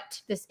what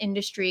this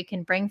industry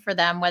can bring for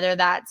them, whether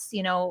that's,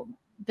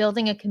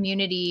 building a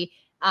community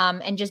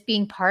and just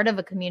being part of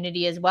a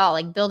community as well,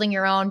 like building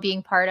your own,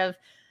 being part of,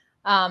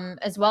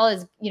 as well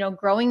as,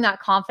 growing that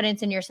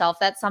confidence in yourself.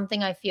 That's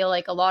something I feel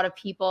like a lot of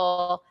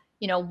people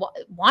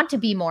want to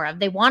be more of.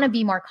 They want to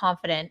be more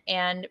confident,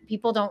 and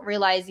people don't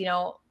realize,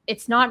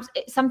 it's not,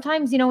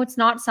 sometimes, it's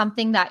not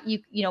something that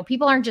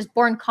people aren't just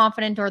born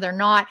confident or they're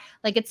not,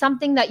 it's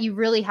something that you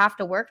really have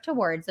to work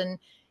towards. And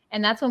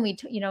that's when we,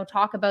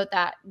 talk about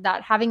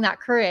that having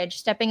that courage,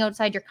 stepping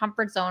outside your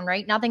comfort zone,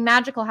 right? Nothing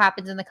magical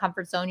happens in the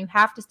comfort zone. You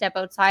have to step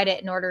outside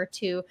it in order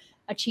to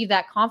achieve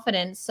that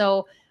confidence.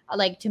 So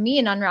to me,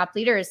 an unwrapped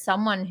leader is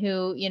someone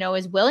who,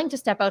 is willing to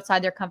step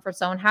outside their comfort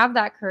zone, have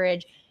that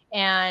courage,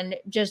 and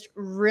just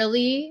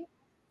really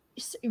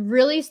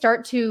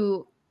start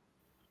to,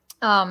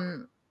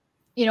 sorry,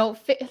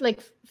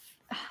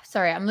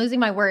 I'm losing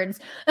my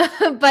words,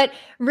 but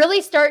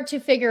really start to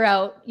figure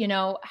out,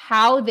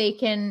 how they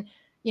can,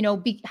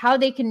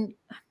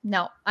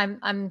 no,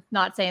 I'm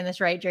not saying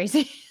this right,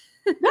 Tracy.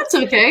 That's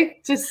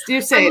okay. Just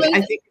you say it.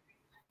 I think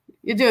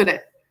you're doing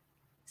it.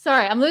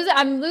 Sorry, I'm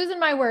losing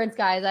my words,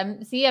 guys.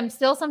 I'm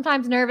still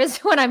sometimes nervous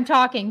when I'm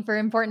talking for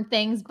important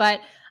things, but,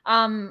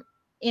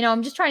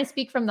 I'm just trying to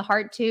speak from the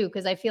heart too,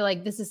 because I feel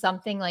like this is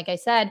something, like I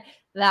said,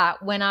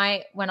 that when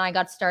I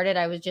got started,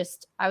 I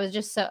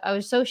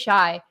was so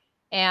shy,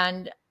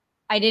 and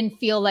I didn't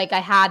feel like I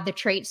had the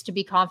traits to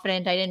be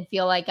confident. I didn't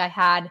feel like I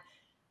had,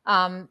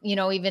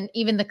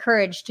 even the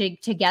courage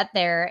to get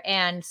there.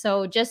 And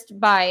so just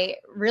by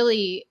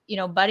really,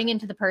 butting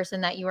into the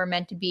person that you are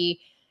meant to be,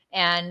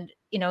 and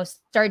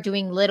start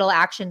doing little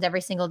actions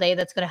every single day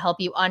that's going to help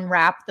you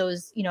unwrap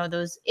those,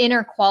 those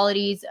inner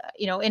qualities,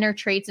 inner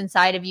traits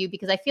inside of you.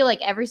 Because I feel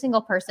like every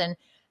single person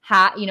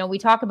we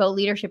talk about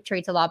leadership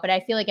traits a lot, but I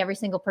feel like every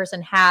single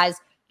person has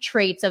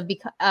traits of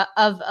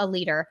a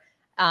leader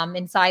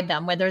inside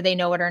them, whether they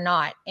know it or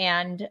not.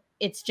 And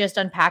it's just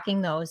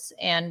unpacking those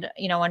and,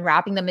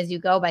 unwrapping them as you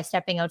go by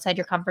stepping outside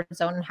your comfort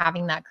zone and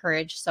having that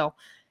courage. So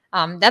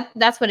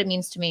that's what it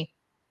means to me.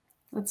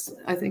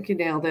 I think you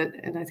nailed it.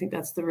 And I think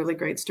that's the really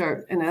great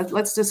start. And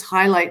let's just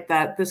highlight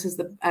that this is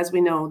as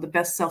we know, the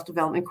best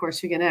self-development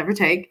course you're going to ever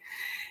take.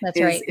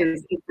 That's right.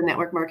 Is the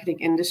network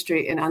marketing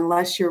industry. And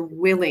unless you're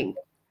willing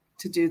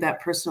to do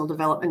that personal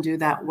development, do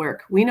that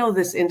work. We know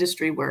this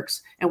industry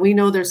works, and we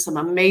know there's some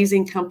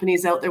amazing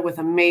companies out there with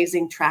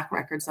amazing track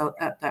records out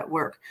that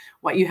work.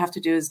 What you have to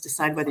do is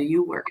decide whether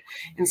you work.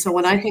 And so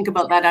when I think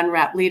about that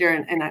unwrapped leader,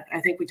 and I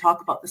think we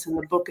talk about this in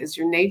the book, is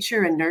your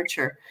nature and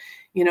nurture.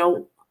 You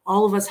know,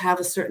 all of us have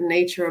a certain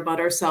nature about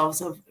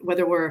ourselves, of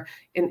whether we're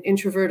an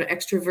introvert or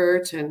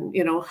extrovert, and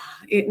you know,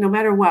 no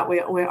matter what,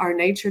 our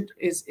nature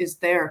is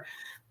there.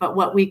 But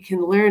what we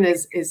can learn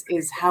is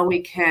how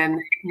we can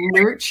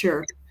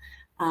nurture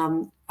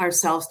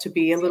ourselves to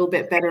be a little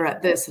bit better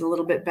at this and a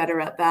little bit better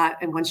at that.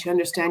 And once you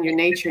understand your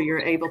nature, you're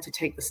able to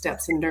take the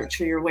steps and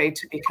nurture your way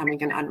to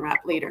becoming an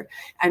unwrapped leader.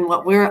 And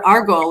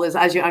our goal is,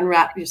 as you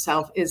unwrap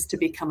yourself, is to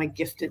become a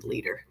gifted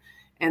leader.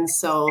 And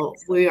so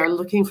we are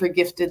looking for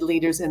gifted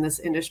leaders in this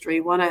industry.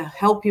 We want to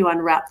help you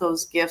unwrap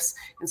those gifts.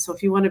 And so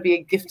if you want to be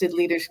a gifted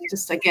leader,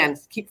 just again,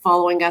 keep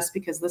following us,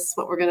 because this is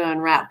what we're going to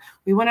unwrap.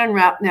 We want to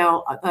unwrap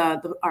now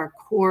our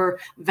core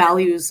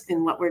values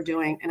in what we're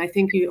doing. And I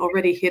think you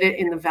already hit it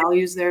in the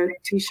values there,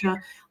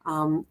 Tisha,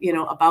 you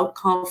know, about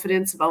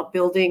confidence, about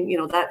building, you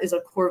know, that is a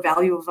core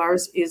value of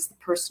ours, is the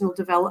personal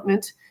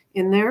development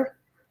in there.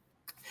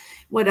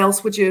 What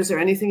else is there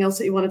anything else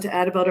that you wanted to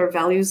add about our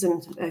values?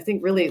 And I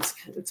think really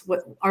it's what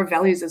our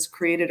values has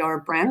created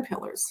our brand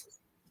pillars.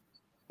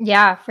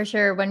 Yeah, for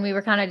sure. When we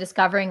were kind of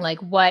discovering like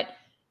what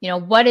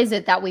is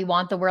it that we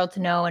want the world to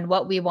know, and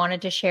what we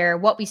wanted to share,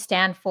 what we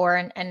stand for,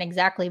 and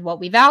exactly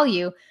what we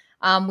value,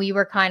 we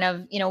were kind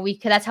of, you know,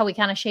 that's how we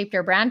kind of shaped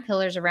our brand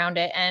pillars around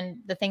it. And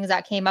the things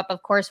that came up,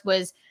 of course,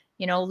 was,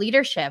 you know,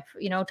 leadership,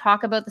 you know,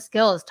 talk about the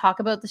skills, talk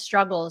about the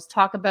struggles,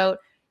 talk about,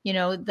 you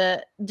know,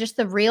 the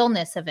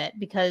realness of it,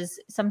 because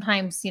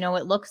sometimes, you know,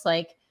 it looks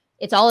like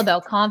it's all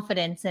about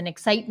confidence and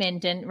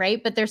excitement, and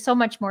right, but there's so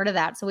much more to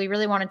that. So we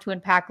really wanted to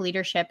unpack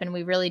leadership, and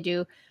we really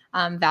do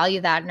value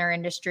that in our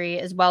industry,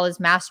 as well as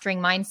mastering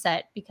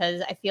mindset,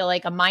 because I feel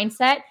like a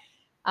mindset,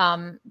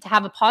 to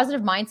have a positive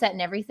mindset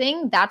in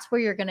everything, that's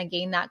where you're going to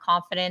gain that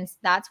confidence.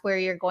 That's where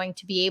you're going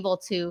to be able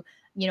to,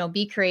 you know,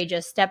 be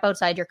courageous, step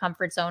outside your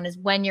comfort zone, is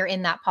when you're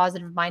in that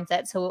positive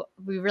mindset. So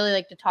we really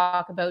like to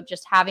talk about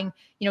just having,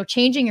 you know,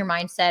 changing your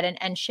mindset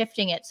and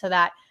shifting it so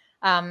that,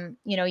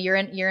 you know, you're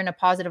in a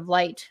positive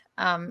light,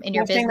 in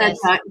your business.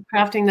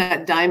 Crafting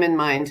that diamond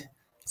mind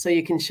so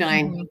you can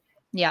shine. Mm-hmm.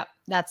 Yeah.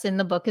 That's in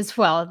the book as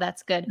well.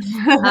 That's good.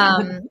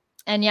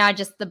 And yeah,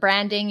 just the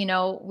branding, you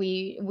know,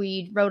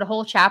 we wrote a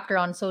whole chapter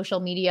on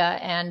social media,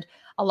 and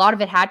a lot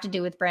of it had to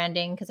do with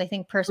branding, because I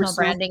think personal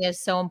branding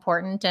is so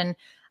important. And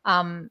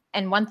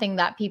one thing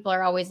that people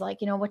are always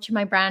like, you know, what should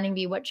my branding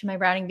be? What should my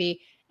branding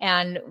be?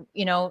 And,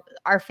 you know,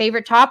 our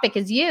favorite topic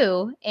is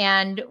you.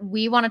 And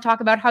we want to talk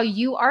about how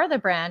you are the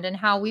brand, and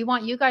how we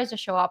want you guys to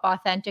show up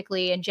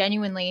authentically and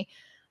genuinely,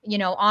 you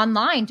know,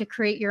 online, to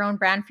create your own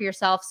brand for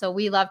yourself. So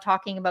we love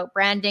talking about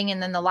branding.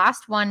 And then the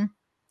last one,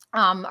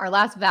 our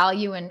last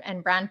value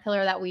and brand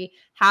pillar that we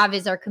have,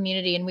 is our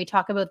community. And we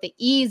talk about the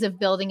ease of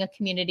building a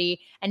community,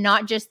 and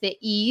not just the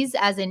ease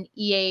as in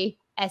EASE,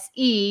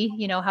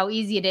 you know, how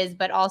easy it is,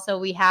 but also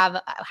we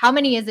have, how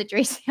many is it,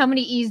 Tracy? How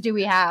many E's do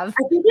we have?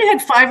 I think we had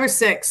 5 or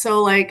 6.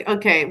 So like,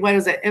 okay, what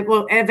is it?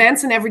 Well,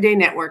 advanced and everyday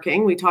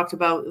networking. We talked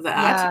about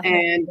that. Yeah.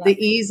 And the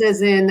E's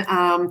as in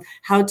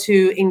how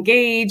to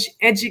engage,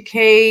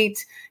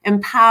 educate,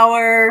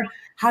 empower,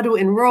 how to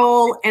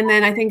enroll. And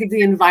then I think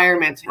the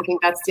environment. I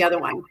think that's the other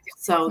one.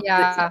 So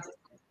yeah,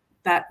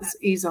 that's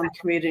E's on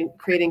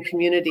creating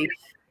community.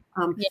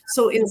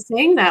 So in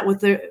saying that,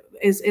 with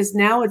is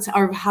now it's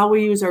how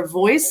we use our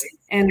voice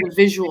and the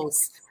visuals,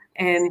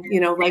 and you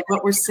know, like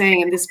what we're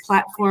saying in this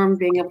platform,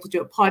 being able to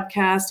do a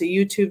podcast, a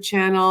YouTube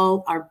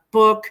channel, our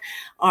book,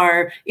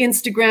 our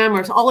Instagram,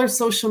 or all our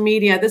social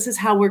media. This is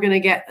how we're going to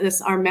get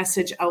our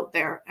message out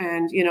there,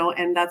 and you know,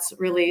 and that's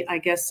really, I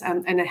guess,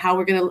 and how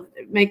we're going to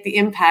make the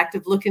impact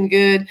of looking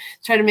good,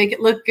 try to make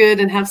it look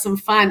good, and have some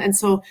fun. And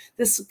so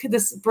this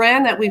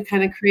brand that we've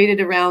kind of created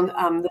around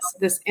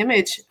this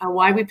image,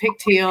 why we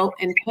picked teal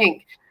and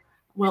pink.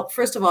 Well,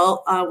 first of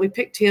all, we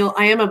picked teal.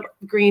 I am a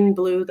green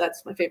blue.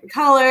 That's my favorite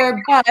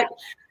color. But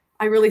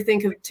I really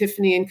think of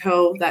Tiffany &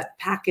 Co., that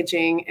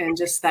packaging and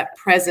just that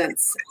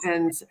presence.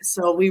 And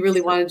so we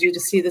really wanted you to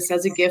see this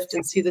as a gift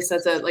and see this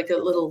as a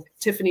little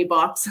Tiffany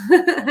box.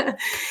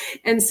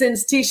 And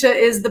since Tisha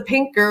is the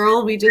pink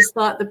girl, we just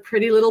thought the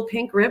pretty little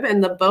pink ribbon,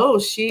 the bow,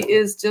 she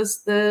is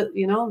just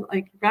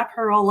wrap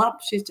her all up.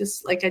 She's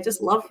just like, I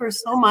just love her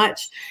so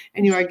much.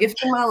 And you are a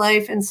gift in my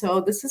life. And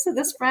so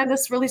this brand,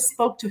 this really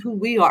spoke to who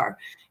we are.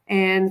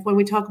 And when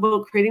we talk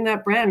about creating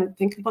that brand,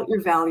 think about your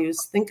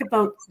values, think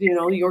about, you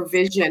know, your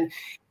vision,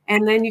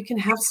 and then you can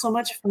have so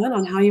much fun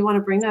on how you want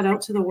to bring that out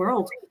to the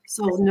world.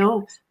 So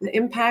no, the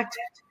impact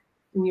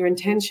and your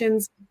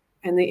intentions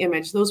and the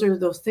image, those are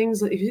those things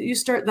that if you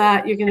start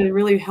that, you're going to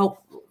really help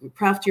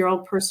craft your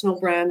own personal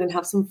brand and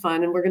have some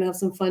fun. And we're going to have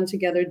some fun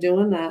together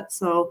doing that.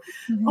 So,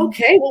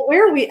 Okay, well,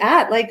 where are we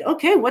at? Like,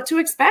 okay, what to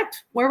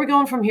expect? Where are we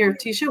going from here?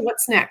 Tisha,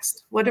 what's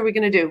next? What are we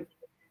going to do?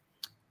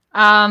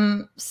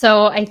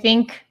 So I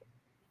think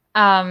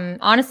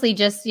honestly,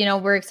 just,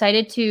 we're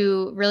excited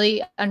to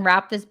really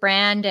unwrap this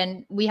brand,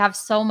 and we have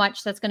so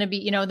much that's going to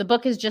be, the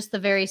book is just the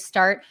very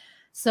start.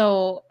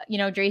 So,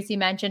 Tracy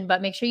mentioned,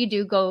 but make sure you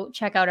do go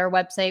check out our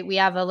website. We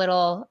have a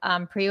little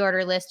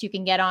pre-order list you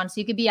can get on.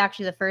 So you could be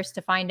actually the first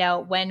to find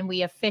out when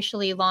we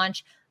officially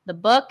launch the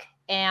book.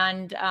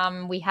 And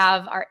we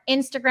have our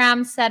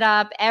Instagram set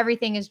up.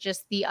 Everything is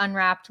just the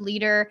Unwrapped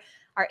Leader.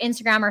 Our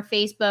Instagram, our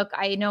Facebook.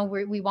 I know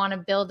we want to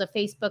build a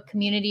Facebook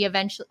community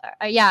eventually.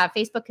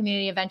 Facebook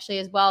community eventually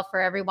as well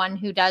for everyone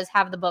who does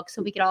have the book.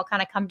 So we could all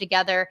kind of come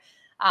together,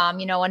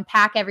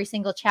 unpack every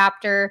single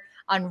chapter,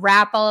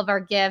 unwrap all of our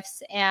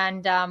gifts.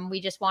 And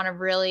we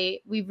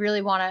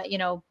really want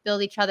to,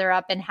 build each other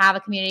up and have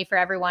a community for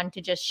everyone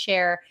to just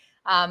share,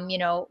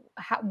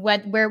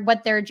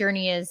 what their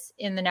journey is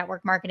in the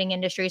network marketing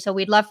industry. So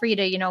we'd love for you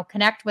to,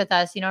 connect with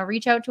us,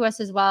 reach out to us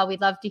as well.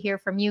 We'd love to hear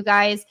from you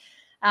guys.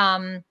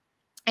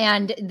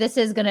 And this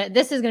is gonna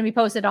be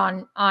posted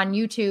on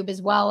YouTube,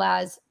 as well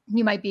as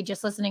you might be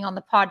just listening on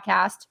the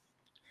podcast.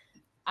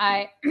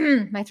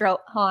 My throat,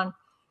 hold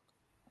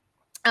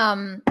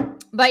on.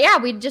 But yeah,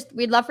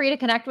 we'd love for you to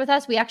connect with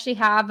us. We actually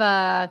have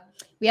a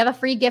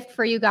free gift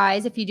for you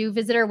guys if you do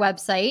visit our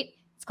website.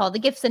 It's called the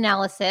Gifts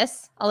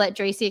Analysis. I'll let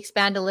Tracy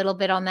expand a little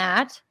bit on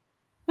that.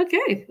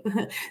 Okay.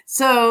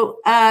 So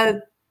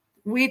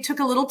we took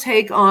a little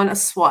take on a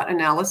SWOT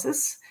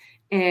analysis,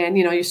 and,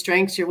 your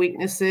strengths, your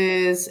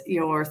weaknesses,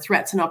 your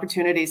threats and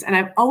opportunities. And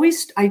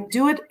I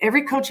do it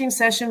every coaching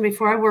session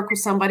before I work with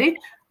somebody.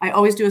 I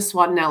always do a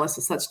SWOT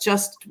analysis. That's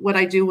just what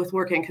I do with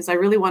working, because I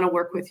really want to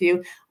work with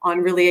you on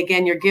really,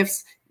 again, your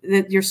gifts,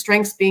 your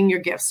strengths being your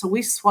gifts. So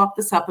we swapped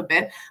this up a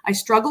bit. I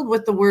struggled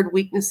with the word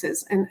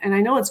weaknesses, and I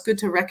know it's good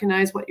to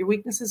recognize what your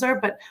weaknesses are,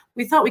 but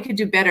we thought we could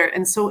do better.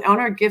 And so on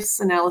our gifts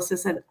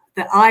analysis, and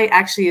the I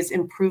actually is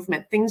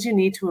improvement, things you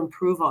need to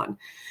improve on.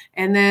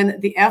 And then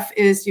the F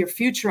is your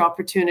future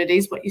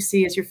opportunities, what you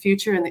see as your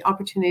future and the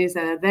opportunities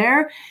that are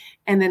there.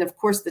 And then, of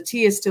course, the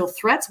T is still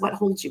threats, what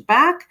holds you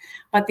back.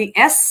 But the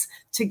S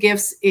to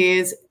gifts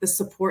is the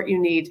support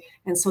you need.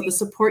 And so the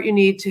support you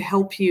need to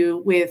help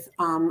you with,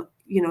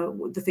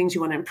 the things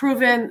you want to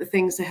improve in, the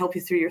things to help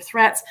you through your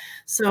threats.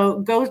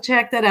 So go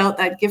check that out.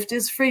 That gift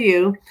is for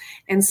you.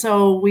 And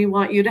so we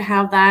want you to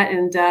have that.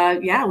 And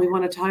we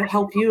want to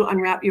help you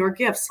unwrap your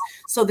gifts.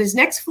 So these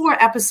next 4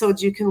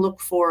 episodes you can look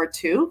forward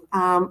to,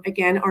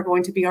 again, are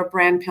going to be our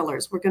brand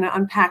pillars. We're going to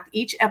unpack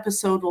each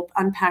episode. We'll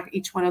unpack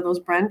each one of those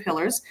brand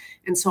pillars.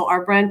 And so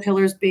our brand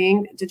pillars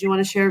being, did you want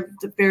to share,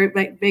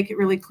 make it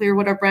really clear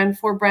what our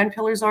 4 brand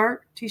pillars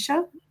are,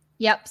 Tisha?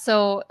 Yep.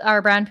 So our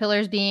brand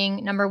pillars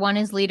being, number 1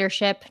 is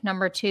leadership.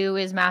 Number 2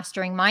 is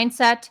mastering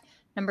mindset.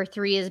 Number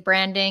 3 is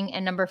branding.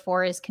 And number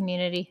 4 is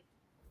community.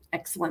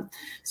 Excellent.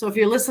 So if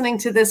you're listening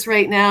to this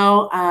right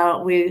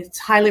now, we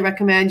highly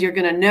recommend you're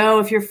going to know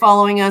if you're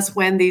following us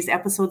when these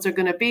episodes are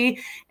going to be.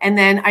 And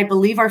then I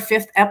believe our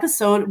 5th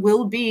episode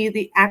will be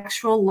the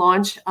actual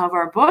launch of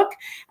our book.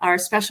 Our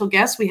special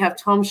guest, we have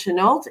Tom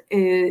Chenault,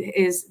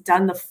 is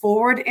done the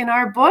forward in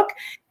our book.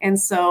 And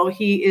so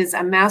he is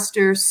a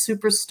master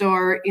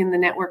superstar in the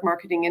network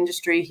marketing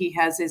industry. He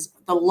has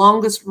the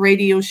longest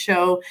radio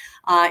show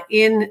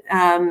in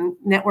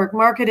network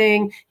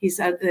marketing. He's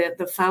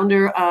the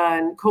founder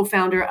and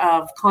co-founder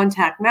of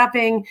Contact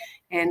Mapping,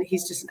 and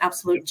he's just an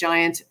absolute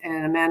giant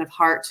and a man of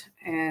heart.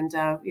 And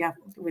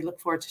we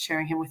look forward to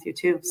sharing him with you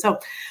too. So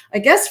I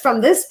guess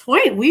from this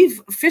point, we've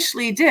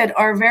officially did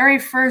our very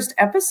first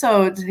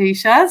episode,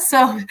 Tisha.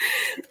 So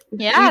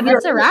yeah,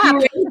 that's a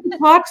wrap.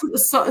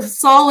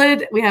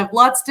 Solid. We have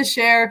lots to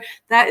share.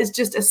 That is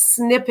just a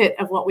snippet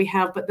of what we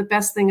have. But the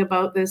best thing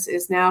about this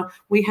is now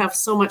we have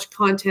so much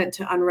content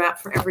to unwrap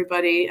for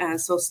everybody.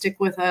 So stick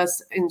with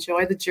us.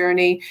 Enjoy the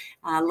journey.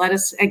 Let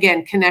us,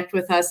 again, connect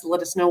with us.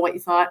 Let us know what you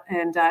thought.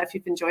 And if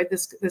you've enjoyed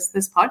this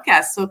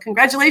podcast. So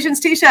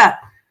congratulations, Tisha.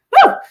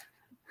 Woo!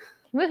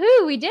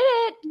 Woohoo, we did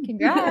it.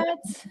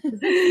 Congrats.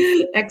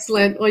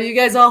 Excellent. Well, you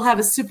guys all have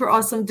a super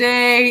awesome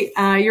day.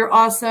 You're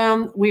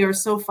awesome. We are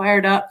so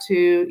fired up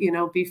to,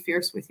 be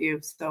fierce with you.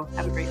 So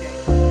have a great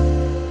day.